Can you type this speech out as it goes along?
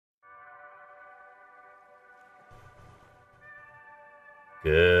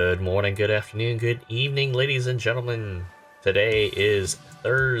Good morning, good afternoon, good evening, ladies and gentlemen. Today is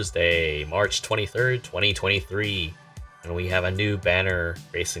Thursday, March 23rd, 2023, and we have a new banner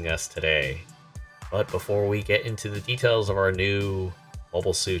gracing us today. But before we get into the details of our new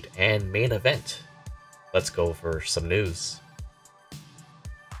mobile suit and main event, let's go over some news.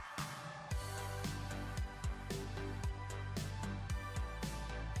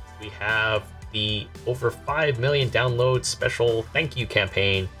 We have the over 5 million download special thank you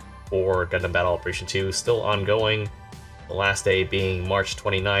campaign for Gundam Battle Operation 2 still ongoing. The last day being March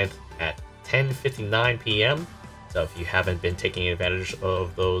 29th at 10:59 p.m. So if you haven't been taking advantage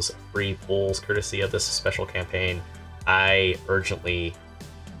of those free pulls courtesy of this special campaign, I urgently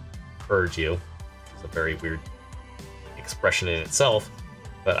urge you. It's a very weird expression in itself,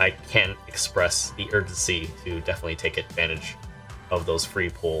 but I can express the urgency to definitely take advantage of those free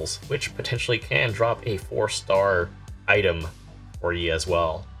pulls, which potentially can drop a 4-star item for you as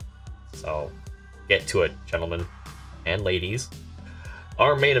well. So get to it, gentlemen and ladies.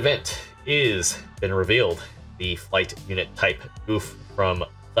 Our main event is been revealed. The flight unit type goof from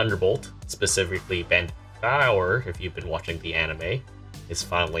Thunderbolt, specifically Bandit Power, if you've been watching the anime, is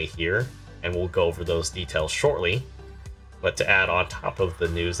finally here, and we'll go over those details shortly. But to add on top of the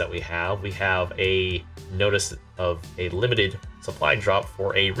news that we have a notice of a limited supply drop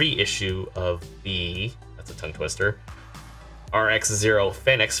for a reissue of the, that's a tongue twister, RX-0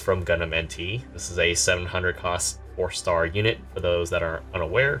 Phoenix from Gundam NT. This is a 700 cost 4-star unit for those that are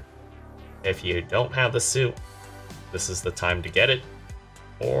unaware. If you don't have the suit, this is the time to get it,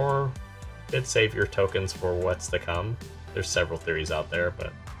 or could save your tokens for what's to come. There's several theories out there,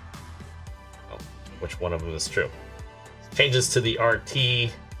 but well, which one of them is true? Changes to the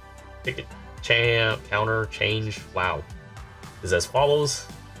RT ticket counter change, wow, is as follows.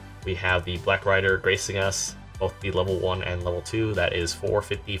 We have the Black Rider gracing us, both the level 1 and level 2, that is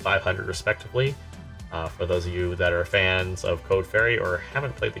 450, 500 respectively. For those of you that are fans of Code Fairy or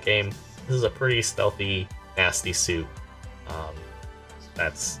haven't played the game, this is a pretty stealthy, nasty suit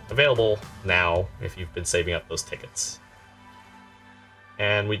that's available now if you've been saving up those tickets.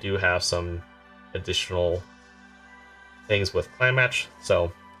 And we do have some additional things with Clan Match,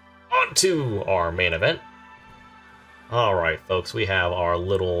 so on to our main event. Alright folks, we have our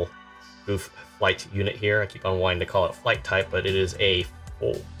little goof flight unit here. I keep on wanting to call it flight type, but it is a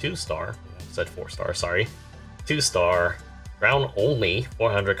full 2-star, I said 4-star, sorry. 2-star, ground only,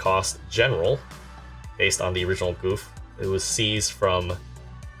 400 cost general, based on the original goof. It was seized from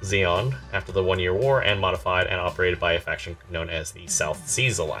Zeon after the 1-year war and modified and operated by a faction known as the South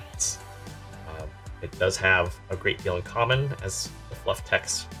Seas Alliance. It does have a great deal in common as the fluff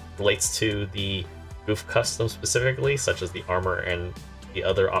text relates to the goof custom specifically, such as the armor and the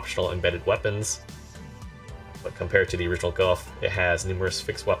other optional embedded weapons. But compared to the original goof, it has numerous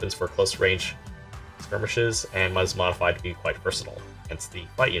fixed weapons for close range skirmishes and was modified to be quite versatile, hence the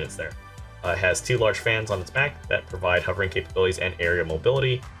flight units there. It has 2 large fans on its back that provide hovering capabilities and area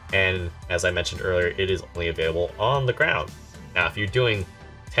mobility, and as I mentioned earlier, it is only available on the ground. Now if you're doing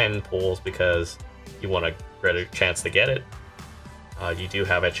 10 pulls because you want a greater chance to get it, you do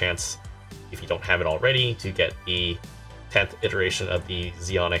have a chance, if you don't have it already, to get the 10th iteration of the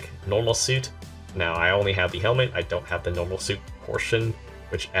Zeonic normal suit. Now I only have the helmet, I don't have the normal suit portion,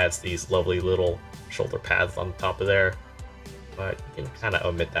 which adds these lovely little shoulder pads on top of there, but you can kind of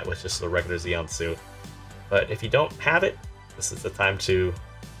omit that with just the regular Zeon suit. But if you don't have it, this is the time to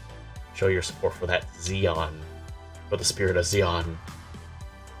show your support for that Zeon, for the spirit of Zeon.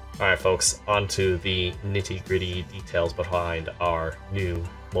 Alright folks, on to the nitty-gritty details behind our new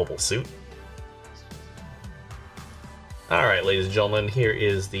mobile suit. Alright ladies and gentlemen, here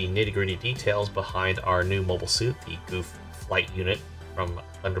is the nitty-gritty details behind our new mobile suit, the goof flight unit from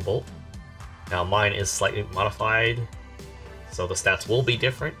Thunderbolt. Now mine is slightly modified, so the stats will be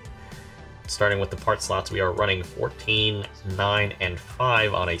different. Starting with the part slots, we are running 14, 9, and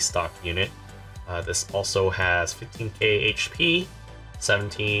 5 on a stock unit. This also has 15k HP,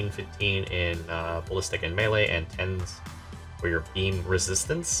 17, 15 in ballistic and melee, and 10s for your beam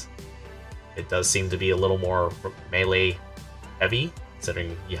resistance. It does seem to be a little more melee heavy,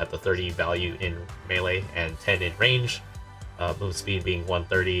 considering you have the 30 value in melee and 10 in range. Move speed being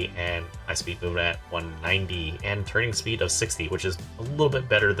 130 and high speed movement at 190 and turning speed of 60, which is a little bit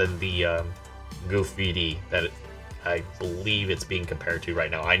better than the Goof VD that I believe it's being compared to right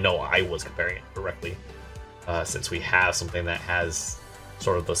now. I know I was comparing it correctly, since we have something that has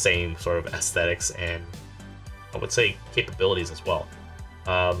sort of the same sort of aesthetics and I would say capabilities as well.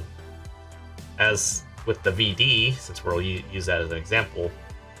 As with the VD, since we'll use that as an example,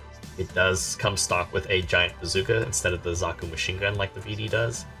 It does come stock with a giant bazooka instead of the Zaku machine gun like the VD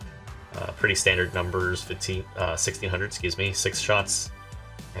does. Pretty standard numbers, 1600, excuse me, 6 shots,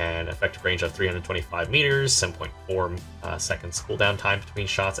 and effective range of 325 meters, 7.4 seconds cooldown time between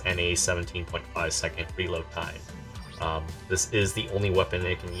shots, and a 17.5 second reload time. This is the only weapon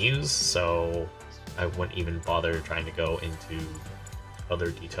it can use, so I wouldn't even bother trying to go into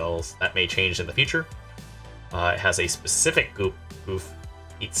other details. That may change in the future. It has a specific goof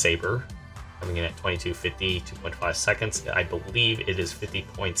heat saber coming in at 2250, 2.5 seconds. I believe it is 50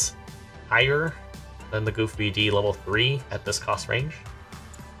 points higher than the Goof VD level 3 at this cost range.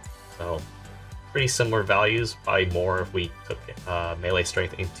 So pretty similar values, probably more if we took melee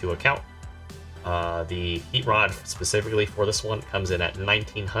strength into account. The heat rod specifically for this one comes in at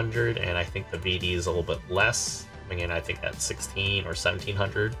 1900, and I think the VD is a little bit less, coming in I think at 16 or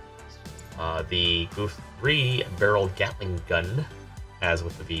 1700. The Goof 3 barrel Gatling gun, as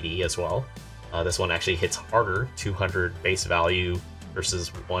with the VD as well. This one actually hits harder, 200 base value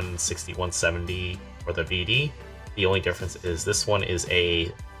versus 160, 170 for the VD. The only difference is this one is a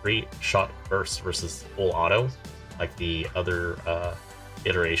 3-shot burst versus full auto, like the other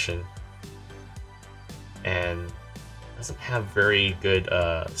iteration, and doesn't have very good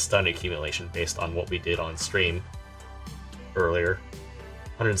stun accumulation based on what we did on stream earlier.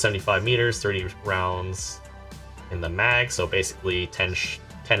 175 meters, 30 rounds in the mag, so basically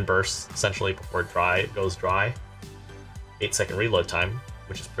 10 bursts essentially before it goes dry. 8-second reload time,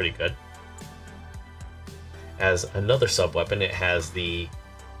 which is pretty good. As another sub-weapon, it has the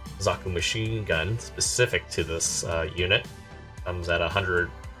Zaku machine gun specific to this unit. Comes at 100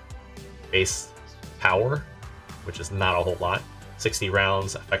 base power, which is not a whole lot. 60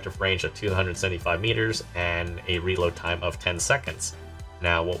 rounds, effective range of 275 meters, and a reload time of 10 seconds.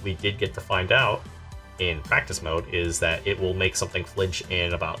 Now, what we did get to find out in practice mode is that it will make something flinch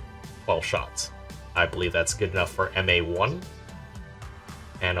in about 12 shots. I believe that's good enough for MA1.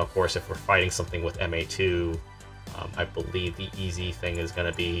 And of course, if we're fighting something with MA2, I believe the easy thing is going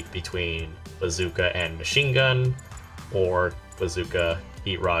to be between bazooka and machine gun, or bazooka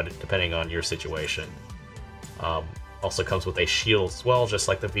heat rod, depending on your situation. Also comes with a shield as well, just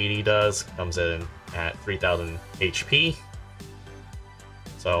like the VD does. Comes in at 3000 HP.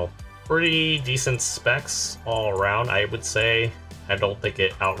 So pretty decent specs all around, I would say. I don't think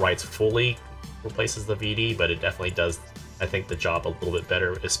it outright fully replaces the VD, but it definitely does, I think, the job a little bit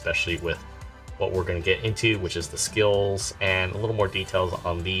better, especially with what we're going to get into, which is the skills and a little more details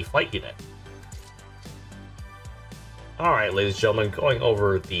on the flight unit. Alright, ladies and gentlemen, going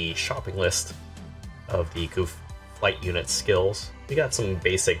over the shopping list of the Goof flight unit skills, we got some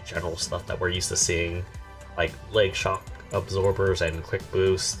basic general stuff that we're used to seeing, like leg shock absorbers and quick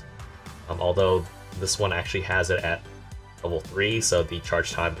boost, although this one actually has it at level 3, so the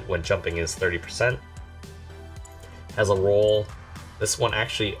charge time when jumping is 30%. Has a roll. This one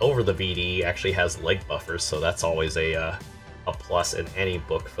actually, over the VD, actually has leg buffers, so that's always a plus in any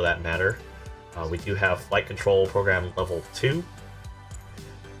book for that matter. We do have flight control program level 2.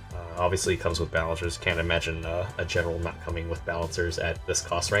 Obviously comes with balancers. Can't imagine a general not coming with balancers at this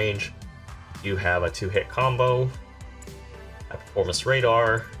cost range. You have a 2-hit combo, a performance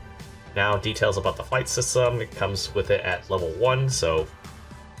radar. Now, details about the flight system. It comes with it at level 1, so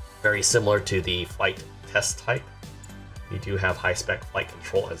very similar to the flight test type. You do have high-spec flight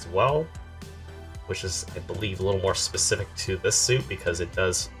control as well, which is, I believe, a little more specific to this suit because it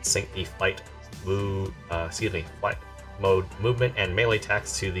does sync the flight mode movement and melee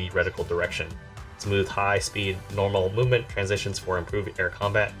attacks to the reticle direction. Smooth high-speed normal movement transitions for improved air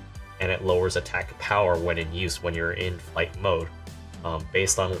combat, and it lowers attack power when in use when you're in flight mode.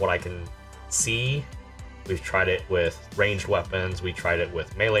 Based on what I can see, we've tried it with ranged weapons, we tried it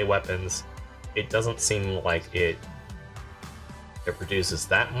with melee weapons. It doesn't seem like it produces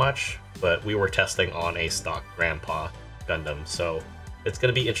that much, but we were testing on a stock Grandpa Gundam, so it's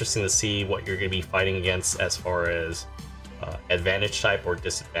going to be interesting to see what you're going to be fighting against as far as advantage type or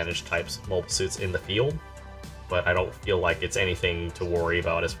disadvantage types mobile suits in the field, but I don't feel like it's anything to worry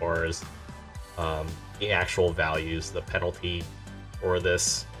about as far as the actual values. The penalty for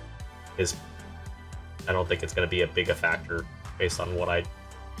this is, I don't think it's going to be a big a factor based on what I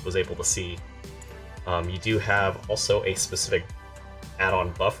was able to see. You do have also a specific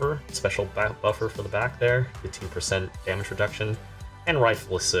add-on buffer, special buffer for the back there, 15% damage reduction, and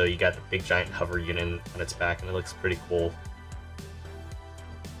rightfully so. You got the big giant hover unit on its back, and it looks pretty cool.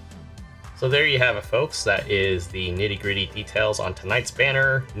 So there you have it, folks. That is the nitty-gritty details on tonight's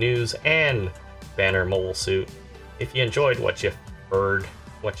banner, news, and banner mobile suit. If you enjoyed what you heard,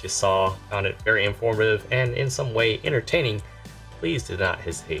 what you saw, found it very informative, and in some way entertaining, please do not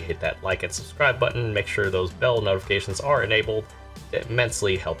hesitate to hit that like and subscribe button. Make sure those bell notifications are enabled. It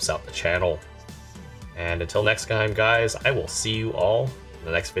immensely helps out the channel. And until next time, guys, I will see you all in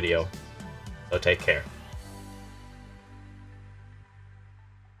the next video. So take care.